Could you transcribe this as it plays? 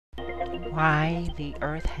Why the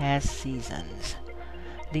Earth has seasons.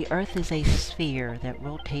 The Earth is a sphere that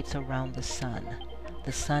rotates around the Sun.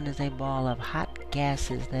 The Sun is a ball of hot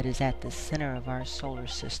gases that is at the center of our solar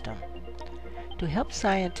system. To help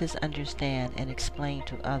scientists understand and explain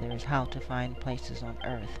to others how to find places on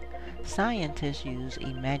Earth, scientists use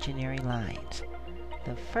imaginary lines.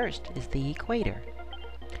 The first is the equator.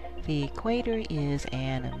 The equator is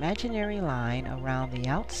an imaginary line around the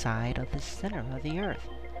outside of the center of the Earth.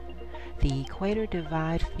 The equator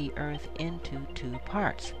divides the Earth into two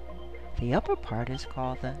parts. The upper part is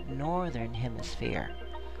called the northern hemisphere.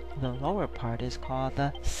 The lower part is called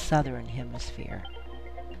the southern hemisphere.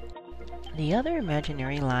 The other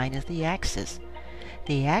imaginary line is the axis.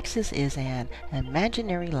 The axis is an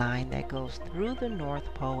imaginary line that goes through the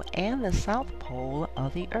North Pole and the South Pole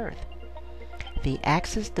of the Earth. The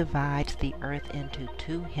axis divides the Earth into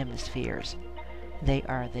two hemispheres. They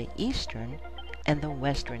are the eastern and the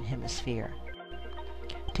western hemisphere.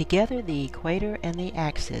 Together, the equator and the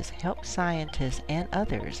axis help scientists and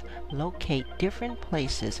others locate different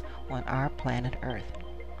places on our planet Earth.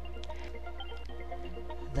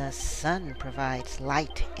 The sun provides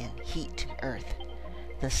light and heat to Earth.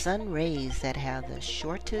 The sun rays that have the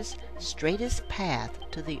shortest, straightest path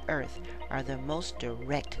to the Earth are the most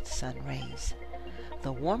direct sun rays.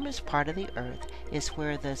 The warmest part of the Earth is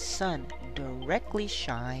where the sun directly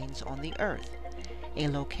shines on the Earth. A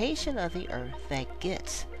location of the Earth that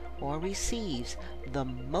gets or receives the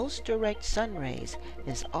most direct sun rays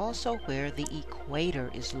is also where the equator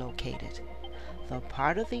is located. The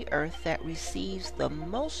part of the Earth that receives the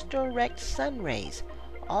most direct sun rays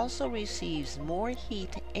also receives more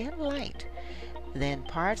heat and light than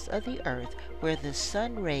parts of the Earth where the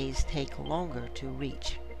sun rays take longer to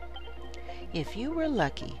reach. If you were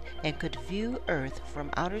lucky and could view Earth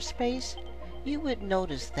from outer space, you would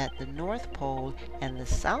notice that the North Pole and the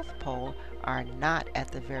South Pole are not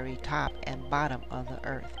at the very top and bottom of the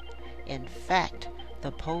Earth. In fact,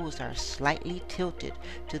 the poles are slightly tilted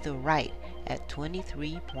to the right at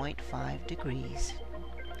 23.5 degrees.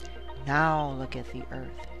 Now look at the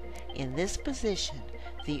Earth. In this position,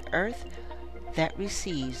 the Earth that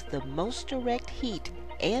receives the most direct heat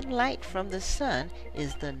and light from the sun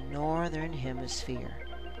is the northern hemisphere.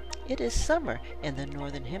 It is summer in the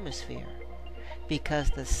northern hemisphere. Because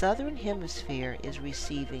the southern hemisphere is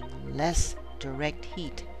receiving less direct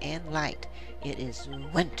heat and light, it is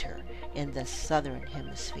winter in the southern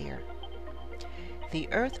hemisphere. The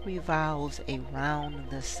Earth revolves around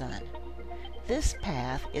the sun. This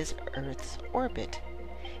path is Earth's orbit.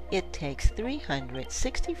 It takes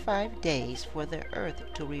 365 days for the Earth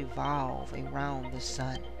to revolve around the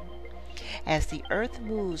sun. As the Earth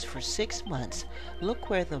moves for 6 months, look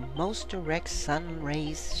where the most direct sun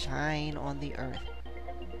rays shine on the Earth.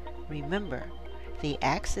 Remember, the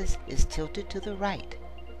axis is tilted to the right.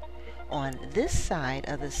 On this side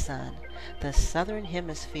of the sun, the southern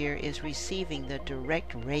hemisphere is receiving the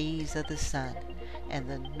direct rays of the sun, and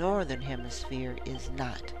the northern hemisphere is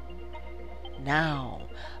not. Now,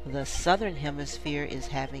 the southern hemisphere is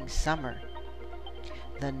having summer.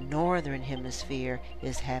 The northern hemisphere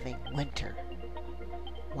is having winter.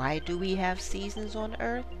 Why do we have seasons on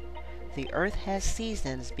Earth? The Earth has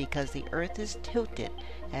seasons because the Earth is tilted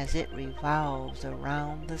as it revolves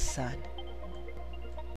around the sun.